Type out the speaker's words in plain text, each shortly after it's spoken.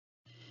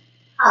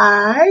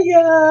Hi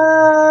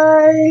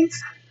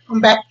guys,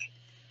 I'm back.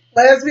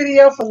 Last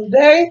video for the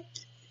day,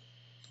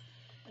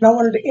 and I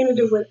wanted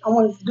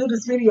to do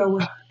this video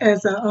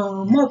as a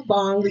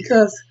mukbang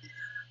because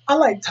I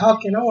like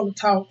talking. I want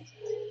to talk.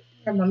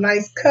 Got my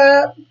nice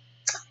cup.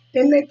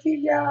 Isn't that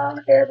cute, y'all?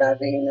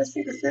 Everybody in the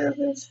Secret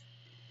Citizens.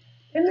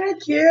 Isn't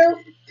that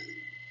cute?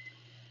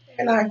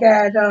 And I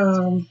got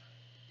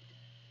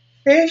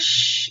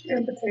fish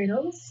and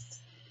potatoes.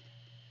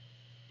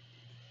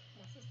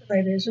 My sister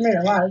made it. She made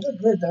a lot. It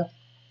looked good though.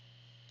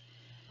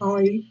 I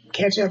don't eat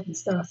ketchup and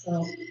stuff,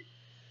 so.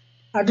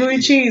 I do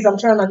eat cheese. I'm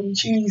trying not to eat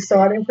cheese, so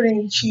I didn't put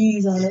any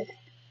cheese on it.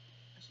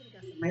 I should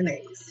have got some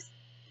mayonnaise.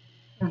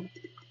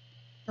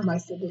 I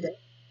might still do that.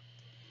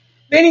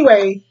 But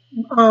anyway,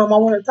 I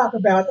want to talk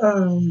about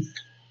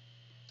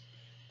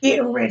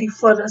getting ready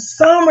for the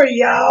summer,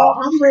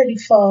 y'all. I'm ready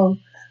for.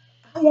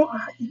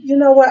 You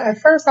know what? At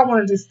first, I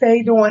wanted to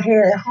stay doing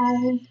hair at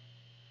home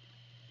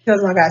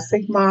because I got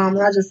sick mom,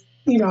 and I just,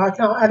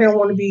 I didn't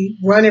want to be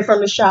running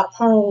from the shop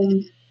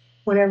home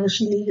whenever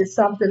she needed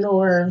something,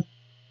 or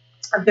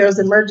if there's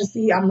an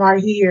emergency, I'm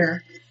right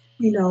here,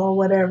 or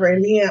whatever.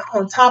 And then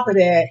on top of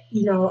that,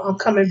 I'm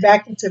coming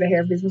back into the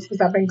hair business because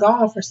I've been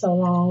gone for so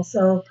long.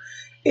 So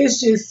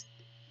it's just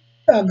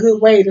a good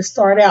way to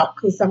start out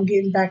because I'm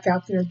getting back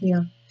out there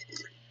again.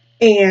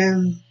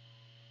 And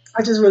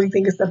I just really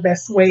think it's the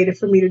best way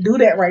for me to do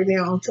that right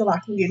now until I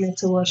can get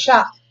into a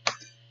shop.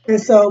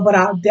 And so, but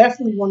I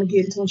definitely want to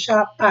get into a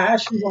shop. I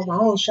actually want my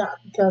own shop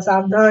because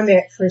I've done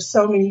that for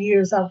so many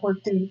years. I've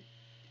worked in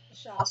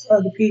shops for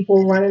other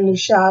people, running the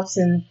shops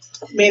and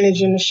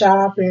managing the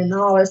shop and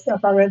all that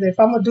stuff. If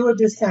I'm gonna do it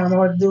this time, I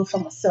want to do it for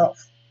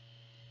myself.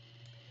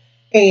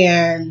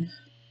 And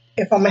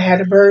if I'm gonna have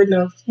the burden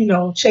of,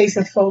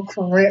 chasing folk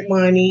for rent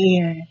money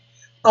and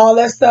all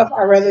that stuff,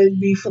 I'd rather it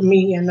be for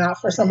me and not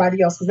for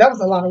somebody else. Because that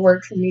was a lot of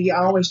work for me.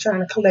 Always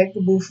trying to collect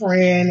the booth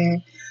rent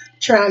and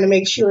trying to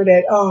make sure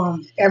that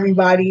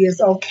everybody is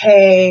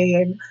okay.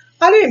 And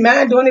I didn't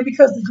mind doing it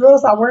because the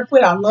girls I work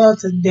with, I love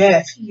to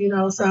death,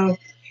 so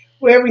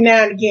where every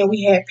now and again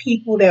we had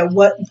people that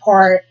wasn't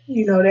part,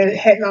 that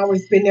hadn't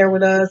always been there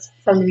with us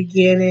from the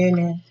beginning.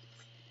 And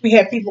we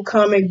had people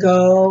come and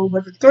go,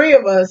 but the three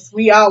of us,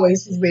 we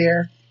always was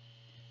there.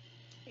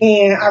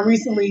 And I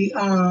recently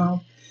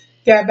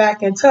got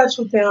back in touch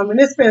with them, and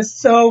it's been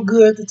so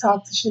good to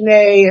talk to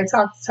Shanae and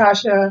talk to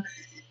Tasha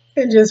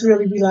and just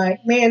really be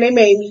like, man, they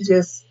made me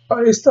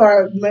I just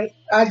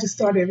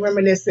started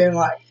reminiscing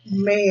like,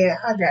 man,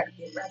 I got to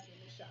get back in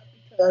the shop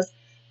because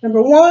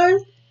number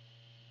one,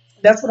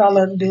 that's what I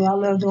love to do. I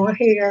love doing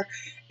hair,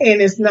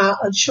 and it's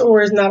not a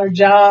chore. It's not a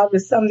job.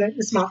 It's something.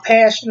 It's my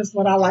passion. It's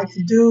what I like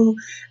to do,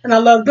 and I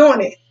love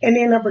doing it. And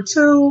then number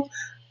two,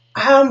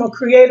 I'm a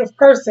creative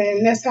person,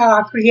 and that's how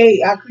I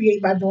create. I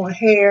create by doing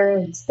hair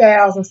and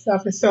styles and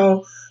stuff. And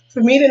so,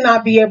 for me to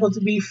not be able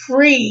to be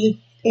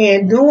free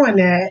and doing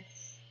that,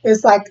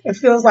 it's like it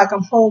feels like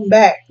I'm holding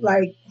back,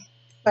 like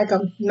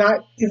I'm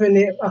not giving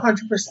it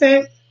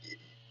 100%.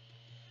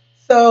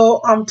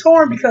 So I'm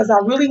torn because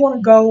I really want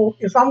to go.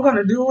 If I'm going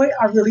to do it,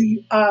 I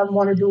really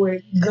want to do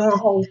it gun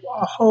ho,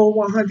 a whole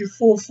 100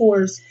 full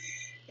force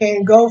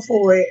and go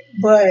for it.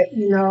 But,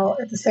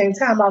 at the same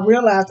time, I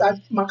realized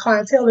my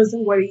clientele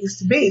isn't what it used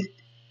to be.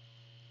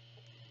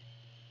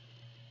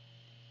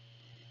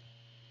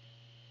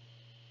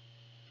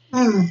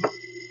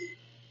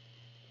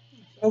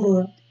 So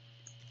good.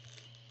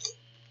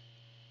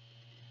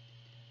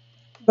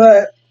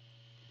 But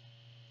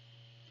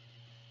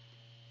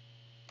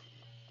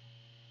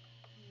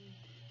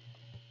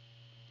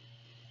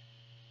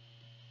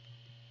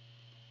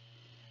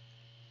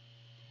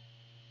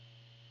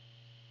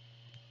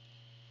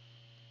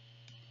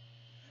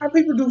how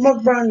people do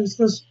mukbangs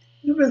because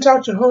you've been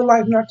taught your whole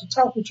life not to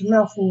talk with your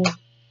mouth full.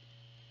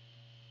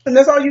 And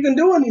that's all you can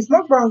do in these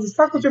mukbangs is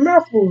talk with your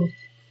mouth full.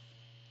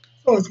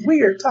 So it's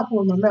weird talking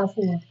with my mouth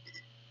full.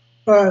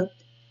 But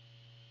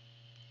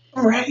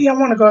I'm ready. I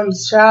want to go in the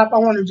shop.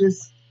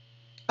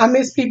 I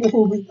miss people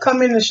who would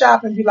come in the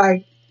shop and be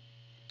like,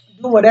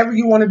 do whatever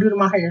you want to do to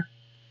my hair.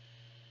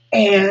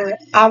 And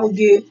I would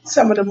get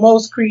some of the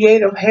most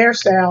creative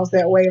hairstyles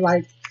that way.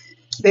 Like,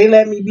 they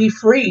let me be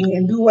free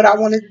and do what I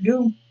wanted to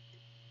do.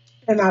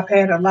 And I've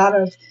had a lot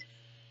of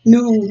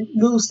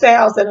new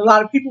styles that a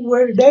lot of people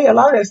wear today. A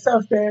lot of that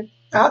stuff that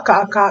I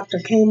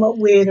concocted or came up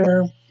with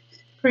or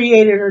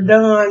created or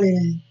done.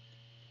 And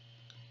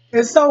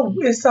it's so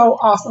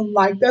awesome.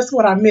 Like, that's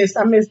what I miss.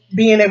 I miss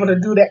being able to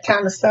do that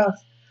kind of stuff.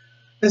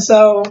 And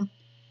so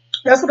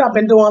that's what I've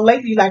been doing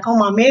lately. Like on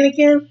my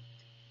mannequin,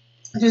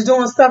 just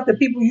doing stuff that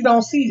you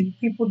don't see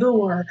people do.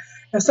 Or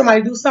if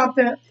somebody do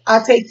something,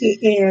 I take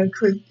it and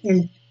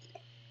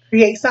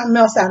create something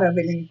else out of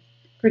it and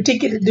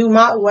critique it to do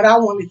what I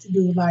want it to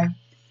do. Like,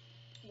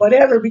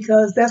 whatever,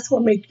 because that's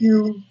what makes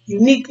you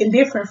unique and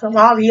different from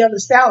all the other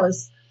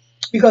stylists.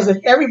 Because if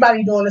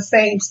everybody doing the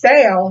same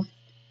style,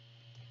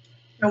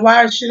 then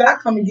why should I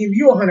come and give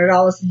you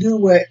 $100 to do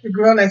what the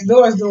girl next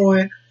door is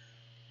doing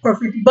for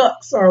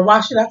 $50? Or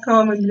why should I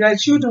come and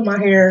let you do my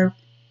hair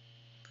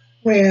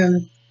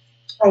when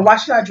Or why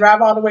should I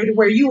drive all the way to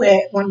where you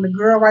at when the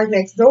girl right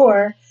next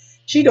door,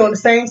 she doing the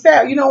same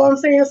style? You know what I'm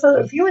saying? So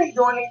if you ain't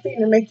doing anything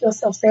to make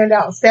yourself stand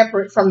out and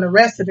separate from the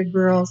rest of the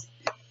girls,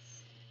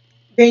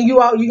 then you're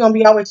gonna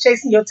be always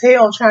chasing your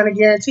tail, trying to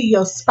guarantee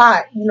your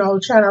spot.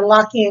 Trying to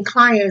lock in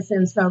clients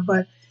and stuff.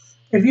 But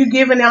if you're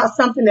giving out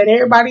something that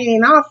everybody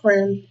ain't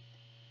offering,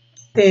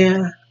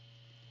 then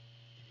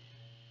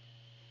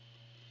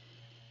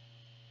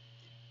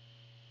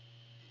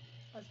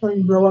that's when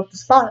you blow up the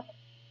spot.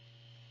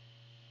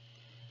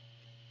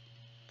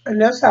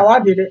 And that's how I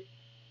did it.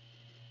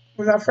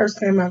 When I first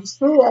came out of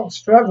school, I was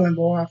struggling,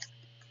 boy.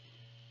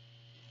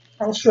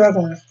 I was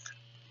struggling.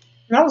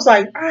 And I was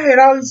like, I had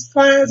all these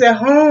clients at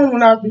home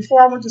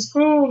before I went to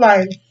school,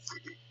 like,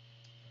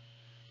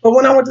 but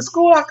when I went to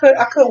school, I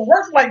couldn't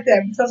work like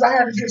that because I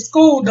had to get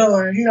school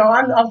done.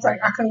 I was like,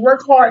 I can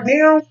work hard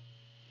now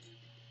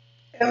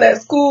and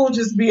let school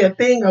just be a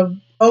thing of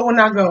go when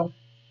I go.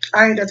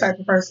 I ain't that type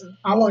of person.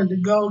 I wanted to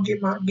go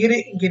get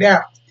it and get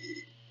out.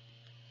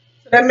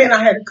 So that meant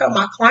I had to cut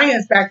my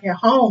clients back at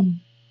home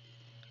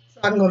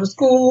so I can go to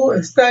school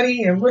and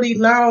study and really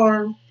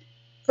learn.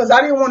 Because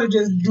I didn't want to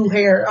just do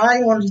hair. I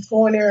didn't want to just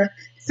go in there,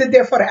 sit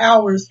there for the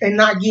hours and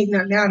not get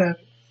nothing out of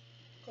it.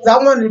 Because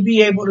I wanted to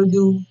be able to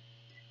do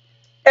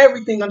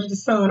everything under the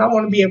sun. I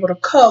want to be able to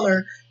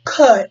color,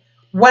 cut,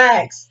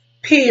 wax,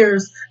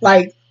 pierce,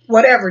 like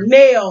whatever,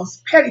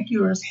 nails,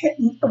 pedicures,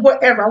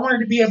 whatever. I wanted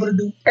to be able to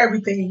do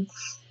everything.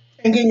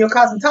 And getting your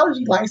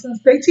cosmetology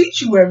license, they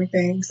teach you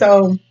everything.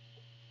 So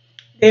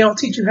they don't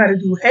teach you how to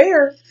do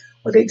hair,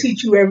 but they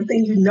teach you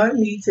everything you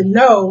need to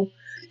know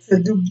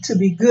to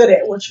be good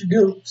at what you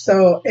do.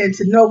 So, and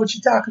to know what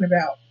you're talking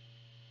about.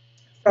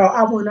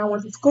 So when I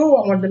went to school,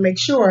 I wanted to make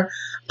sure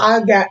I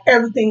got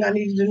everything I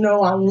needed to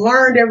know. I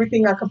learned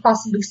everything I could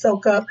possibly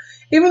soak up.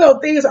 Even though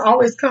things are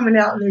always coming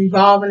out and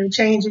evolving and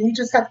changing, you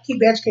just have to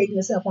keep educating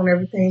yourself on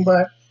everything.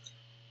 But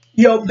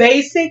your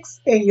basics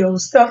and your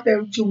stuff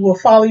that you will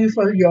follow you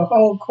for your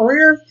whole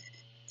career,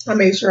 I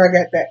made sure I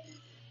got that.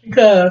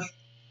 Because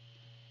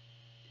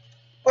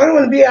I don't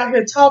want to be out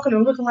here talking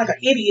and looking like an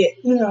idiot,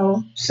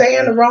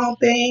 saying the wrong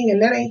thing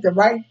and that ain't the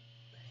right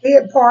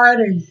head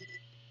part and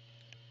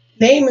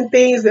naming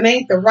things that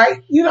ain't the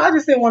right. I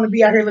just didn't want to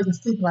be out here looking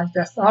stupid like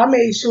that. So I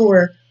made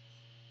sure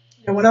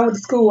that when I went to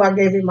school, I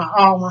gave it my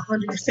all, my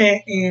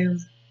 100%,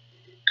 and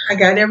I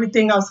got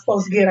everything I was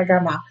supposed to get. I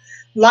got my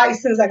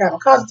license, I got my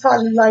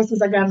cosmetology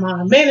license, I got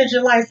my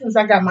manager license,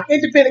 I got my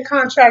independent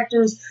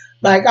contractors.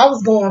 Like I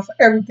was going for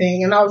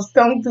everything, and I was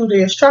going through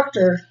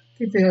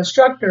get the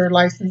instructor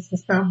license and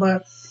stuff.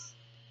 But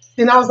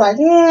then I was like,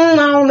 I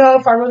don't know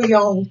if I really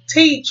gonna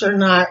teach or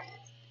not.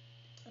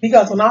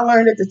 Because when I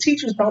learned that the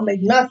teachers don't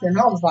make nothing,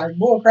 I was like,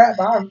 bull crap,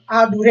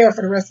 I'll do hair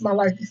for the rest of my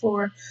life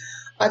before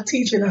I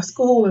teach in a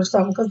school or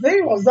something. Because they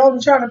was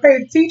only trying to pay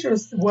the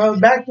teachers, well,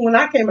 back when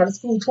I came out of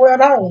school,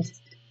 $12.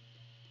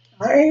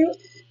 I ain't,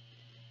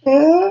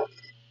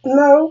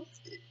 no,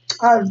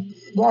 I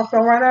walked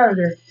on right out of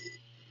there.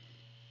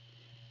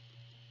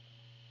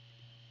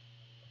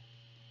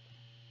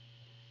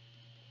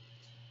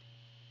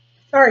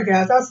 Sorry,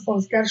 guys, I was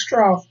supposed to get a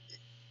straw.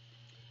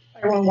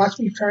 I want to watch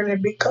me turn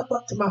that big cup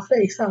up to my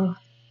face, huh?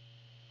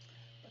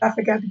 I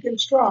forgot to get a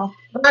straw.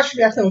 But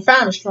actually, I couldn't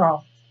find a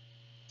straw.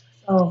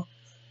 So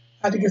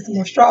I had to get some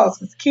more straws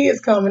because the kids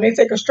come and they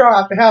take a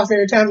straw out the house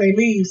every time they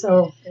leave.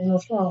 So ain't no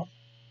straw.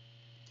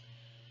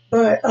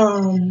 But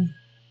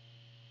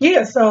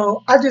yeah,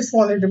 so I just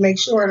wanted to make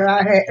sure that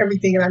I had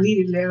everything that I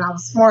needed and I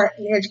was smart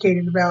and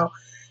educated about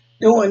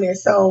doing it.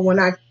 So when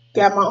I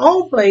got my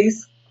own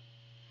place,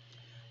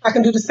 I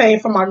can do the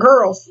same for my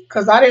girls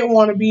because I didn't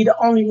want to be the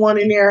only one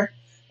in there.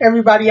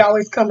 Everybody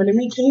always coming to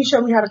me, can you show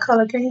me how to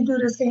color? Can you do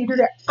this? Can you do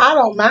that? I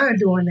don't mind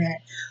doing that.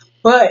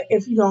 But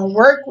if you're going to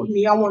work with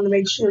me, I want to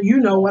make sure you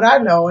know what I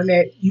know and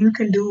that you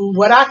can do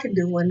what I can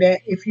do. And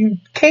that if you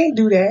can't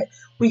do that,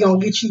 we're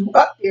going to get you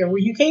up there where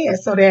you can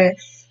so that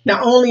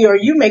not only are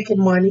you making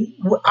money,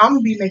 I'm going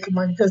to be making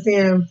money because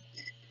then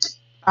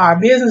our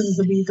businesses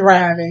will be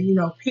thriving.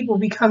 People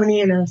be coming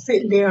in and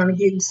sitting down and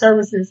getting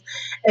services.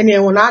 And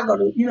then when I go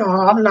to,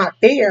 I'm not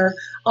there,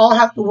 I don't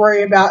have to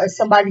worry about if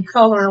somebody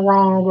coloring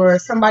wrong or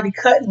if somebody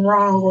cutting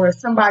wrong or if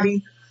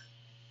somebody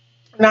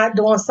not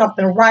doing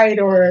something right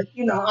or,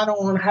 I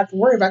don't want to have to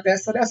worry about that.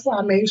 So that's why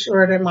I made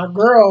sure that my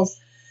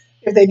girls,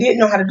 if they didn't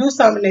know how to do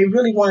something, they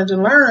really wanted to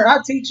learn, I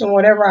teach them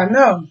whatever I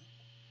know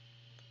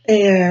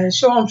and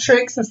show them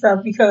tricks and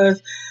stuff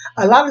because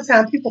a lot of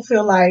times people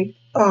feel like,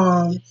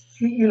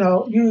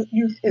 you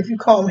if you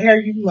comb hair,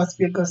 you must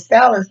be a good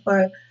stylist,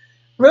 but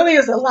really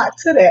is a lot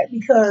to that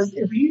because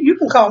if you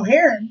can comb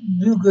hair and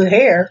do good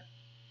hair,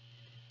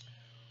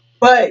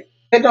 but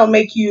it don't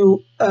make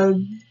you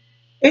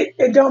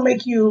it don't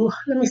make you.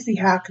 Let me see,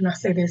 how can I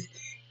say this?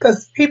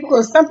 Because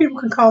some people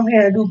can comb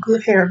hair and do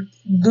good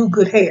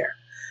hair.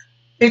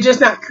 They're just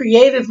not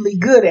creatively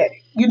good at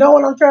it. You know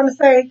what I'm trying to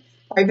say?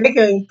 Like they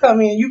can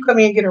you come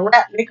in and get a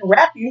wrap, they can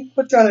wrap you,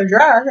 put you on the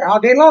dryer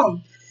all day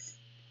long.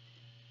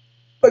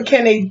 But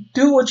can they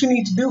do what you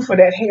need to do for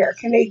that hair?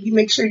 Can they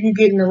make sure you're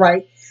getting the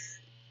right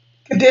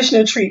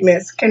conditioner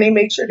treatments? Can they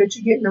make sure that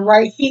you're getting the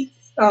right heat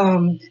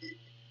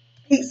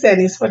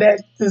settings for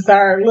that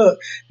desired look?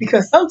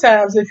 Because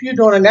sometimes if you're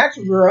doing a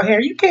natural girl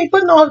hair, you can't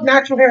put no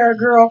natural hair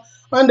girl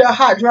under a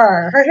hot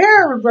dryer. Her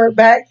hair revert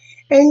back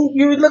and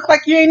you look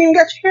like you ain't even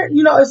got your hair.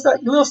 You know, it's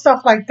like little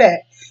stuff like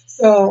that.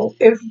 So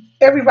if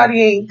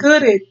everybody ain't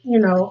good at,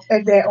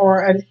 at that,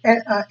 or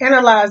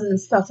analyzing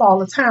stuff all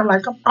the time,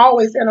 like I'm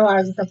always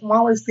analyzing stuff. I'm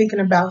always thinking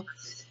about,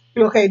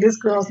 okay, this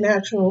girl's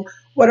natural.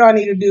 What do I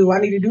need to do? I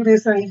need to do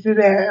this. I need to do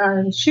that.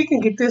 And she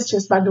can get this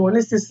just by doing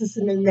this,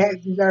 and then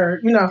that, and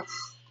third.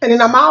 And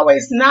then I'm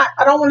always not,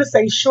 I don't want to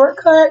say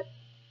shortcut,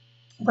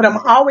 but I'm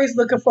always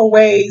looking for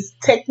ways,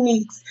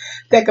 techniques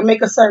that can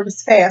make a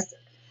service faster.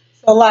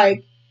 So,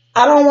 like,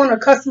 I don't want a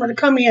customer to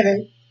come in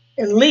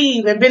and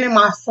leave and been in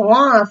my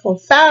salon for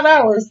 5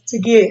 hours to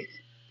get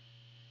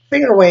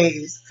finger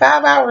waves,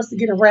 5 hours to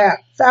get a wrap,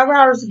 5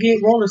 hours to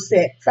get roller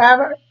set.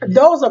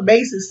 Those are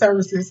basic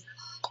services.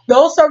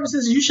 Those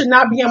services, you should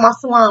not be in my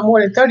salon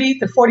more than 30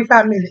 to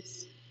 45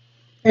 minutes.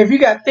 And if you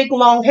got thick,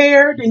 long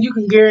hair, then you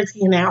can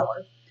guarantee an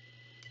hour.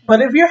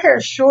 But if your hair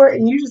is short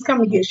and you just come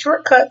to get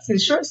shortcuts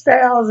and short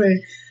styles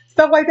and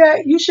stuff like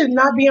that, you should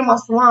not be in my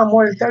salon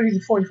more than 30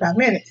 to 45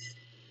 minutes.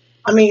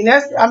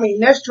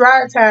 That's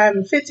dryer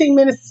time. 15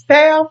 minutes to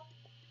style,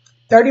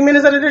 30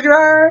 minutes under the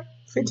dryer,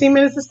 15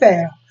 minutes to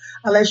style.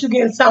 Unless you're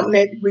getting something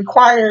that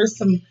requires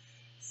some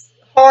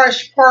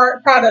harsh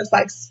products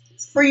like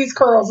freeze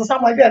curls or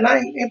something like that.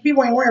 And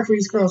people ain't wearing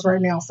freeze curls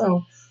right now.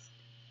 So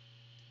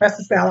that's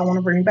the style I want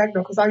to bring back,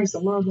 though, because I used to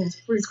love those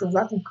freeze curls.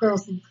 I can curl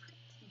some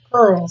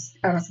curls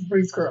out of some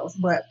freeze curls.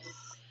 But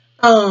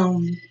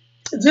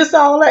just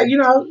all that,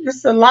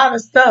 it's a lot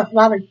of stuff.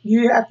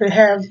 You have to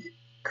have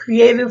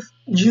creative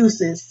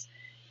juices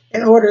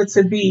in order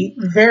to be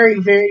very,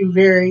 very,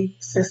 very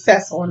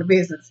successful in the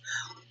business.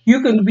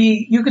 You can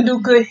do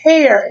good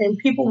hair and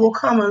people will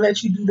come and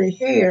let you do their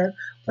hair.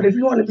 But if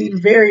you want to be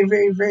very,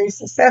 very, very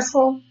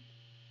successful,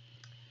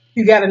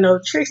 you got to know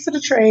tricks of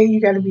the trade. You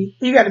got to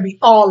be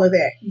all of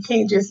that. You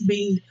can't just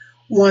be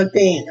one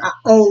thing. I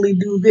only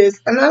do this.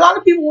 And a lot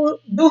of people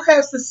do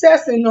have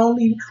success in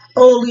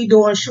only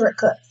doing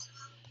shortcuts,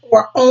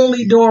 or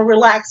only doing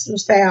relaxer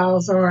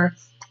styles, or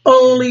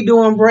only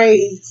doing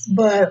braids.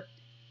 But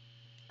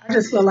I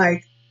just feel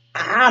like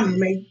I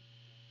make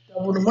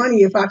double the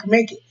money if I can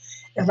make it.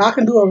 If I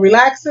can do a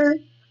relaxer,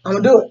 I'm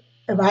going to do it.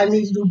 If I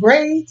need to do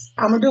braids,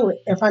 I'm going to do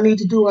it. If I need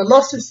to do a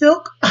luster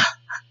silk,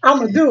 I'm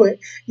going to do it.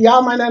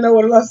 Y'all might not know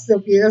what a luster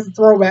silk is. That's a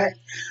throwback.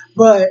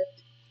 But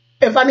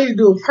if I need to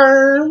do a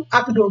perm,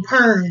 I can do a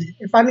perm.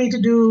 If I need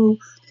to do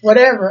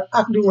whatever,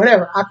 I can do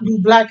whatever. I can do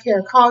black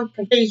hair,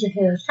 Caucasian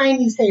hair,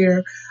 Chinese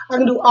hair. I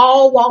can do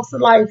all walks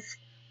of life.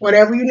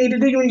 Whatever you need to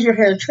do, you need your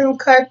hair trim,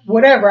 cut,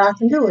 whatever, I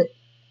can do it.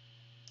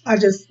 I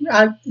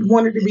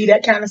wanted to be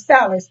that kind of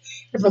stylist.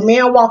 If a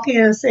man walked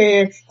in and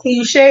said, "Can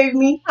you shave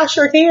me?" I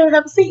sure can.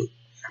 Have a seat.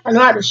 I know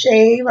how to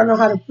shave. I know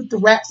how to put the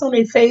wraps on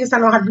their face. I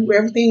know how to do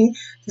everything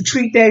to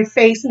treat their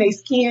face and their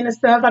skin and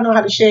stuff. I know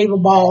how to shave a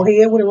bald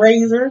head with a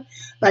razor.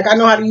 Like, I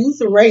know how to use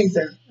a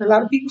razor. A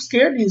lot of people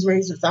scared to use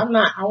razors. I'm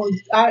not.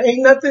 I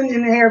ain't nothing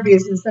in the hair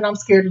business that I'm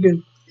scared to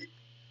do.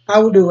 I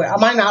will do it. I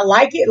might not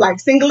like it, like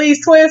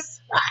Singalese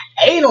twists.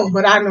 I hate them,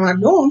 but I know how to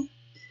do them.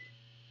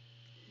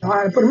 I know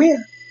how to put them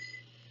in.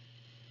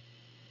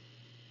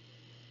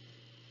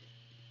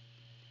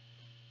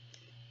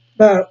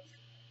 But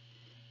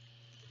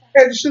I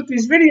had to shoot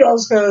these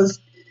videos because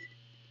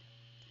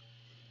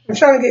I'm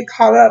trying to get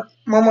caught up.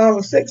 My mom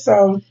was sick,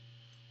 so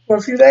for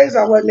a few days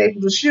I wasn't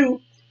able to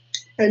shoot.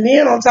 And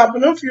then on top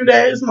of them few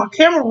days, my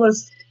camera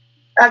was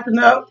acting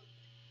up.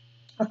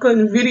 I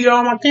couldn't video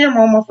on my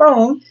camera on my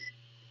phone.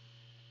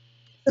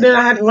 And then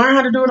I had to learn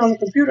how to do it on the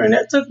computer, and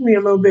that took me a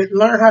little bit to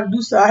learn how to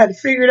do so. I had to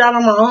figure it out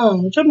on my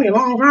own. It took me a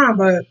long time,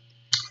 but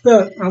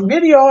look, I'm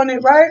videoing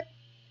it, right?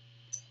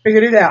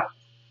 Figured it out.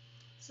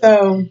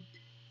 So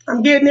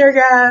I'm getting there,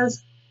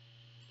 guys.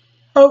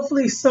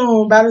 Hopefully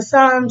soon. By the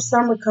time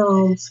summer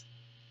comes,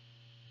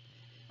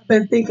 I've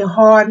been thinking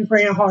hard and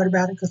praying hard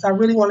about it because I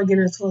really want to get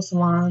into a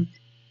salon.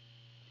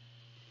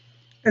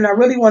 And I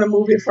really want to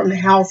move it from the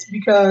house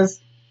because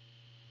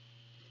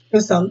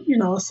it's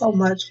so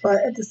much. But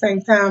at the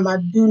same time, I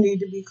do need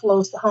to be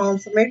close to home.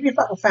 So maybe if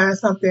I can find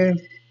something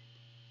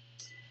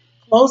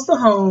close to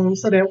home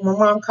so that when my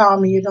mom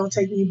called me, it don't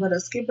take me but a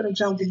skip and a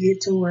jump to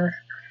get to her.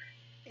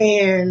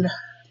 And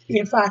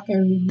if I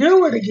can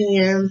do it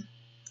again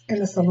in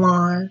the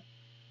salon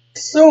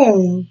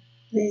soon,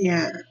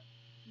 then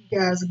you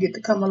guys will get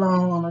to come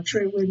along on a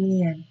trip with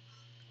me, and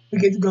we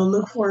get to go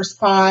look for a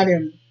spot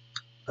and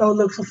go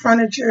look for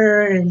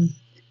furniture, and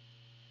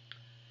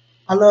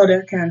I love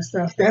that kind of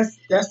stuff. That's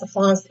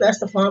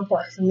the fun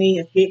part for me,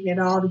 is getting it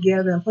all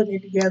together and putting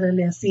it together and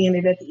then seeing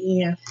it at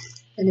the end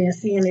and then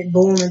seeing it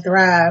boom and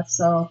thrive.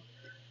 So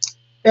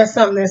that's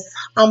something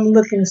I'm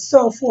looking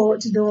so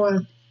forward to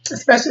doing,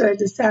 especially at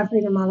this time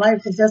in my life,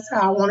 because that's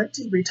how I wanted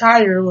to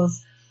retire,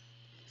 was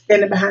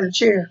standing behind a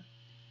chair.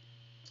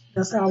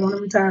 That's how I want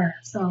to retire.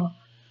 So,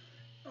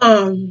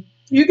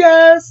 you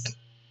guys,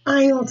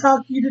 I ain't gonna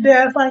talk to you to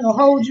death. I ain't gonna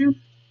hold you.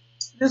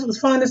 This was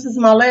fun. This is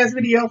my last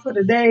video for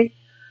the day.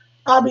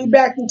 I'll be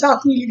back and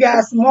talking to you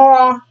guys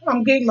tomorrow.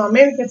 I'm getting my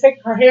manicure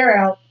taking her hair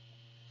out.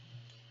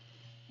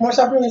 Once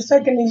I finish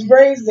taking these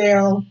braids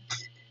down,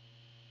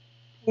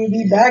 we'll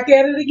be back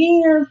at it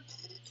again.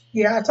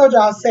 Yeah, I told you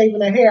I was saving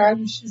the hair.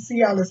 You should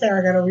see all this hair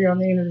I got over here on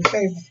the end of the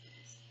table.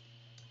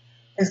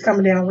 It's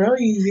coming down real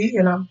easy,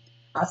 and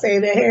I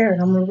saved that hair,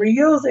 and I'm gonna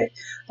reuse it.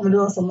 I'm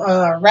doing some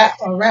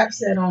wrap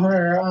set on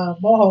her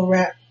boho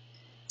wrap.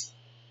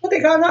 What they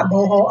call it? Not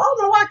boho. I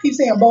don't know why I keep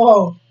saying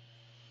boho.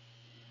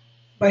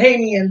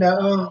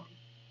 Bahamian,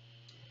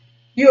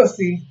 you'll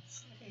see.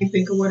 I can't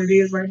think of what it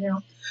is right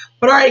now.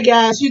 But all right,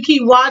 guys, you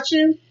keep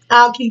watching.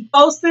 I'll keep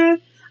posting.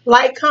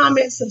 Like,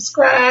 comment,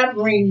 subscribe,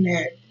 ring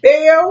that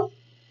bell.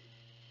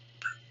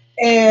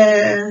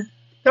 And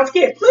don't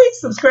forget, please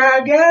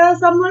subscribe,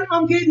 guys.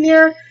 I'm getting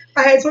there.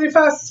 I had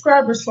 25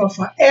 subscribers for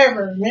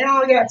forever. Now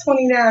I only got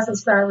 29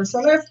 subscribers. So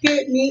let's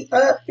get me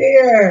up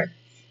there.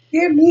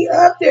 Get me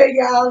up there,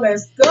 y'all.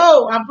 Let's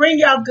go. I bring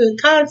y'all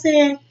good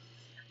content.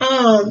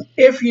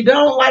 If you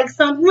don't like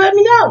something, let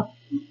me know.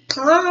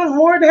 I'm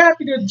more than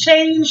happy to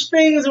change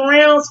things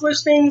around, switch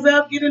things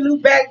up, get a new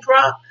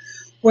backdrop,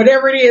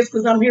 whatever it is,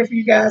 because I'm here for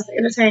you guys to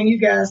entertain you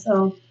guys.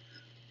 So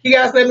you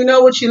guys let me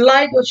know what you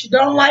like, what you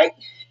don't like,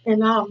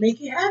 and I'll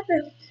make it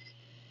happen.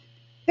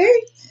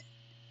 Peace.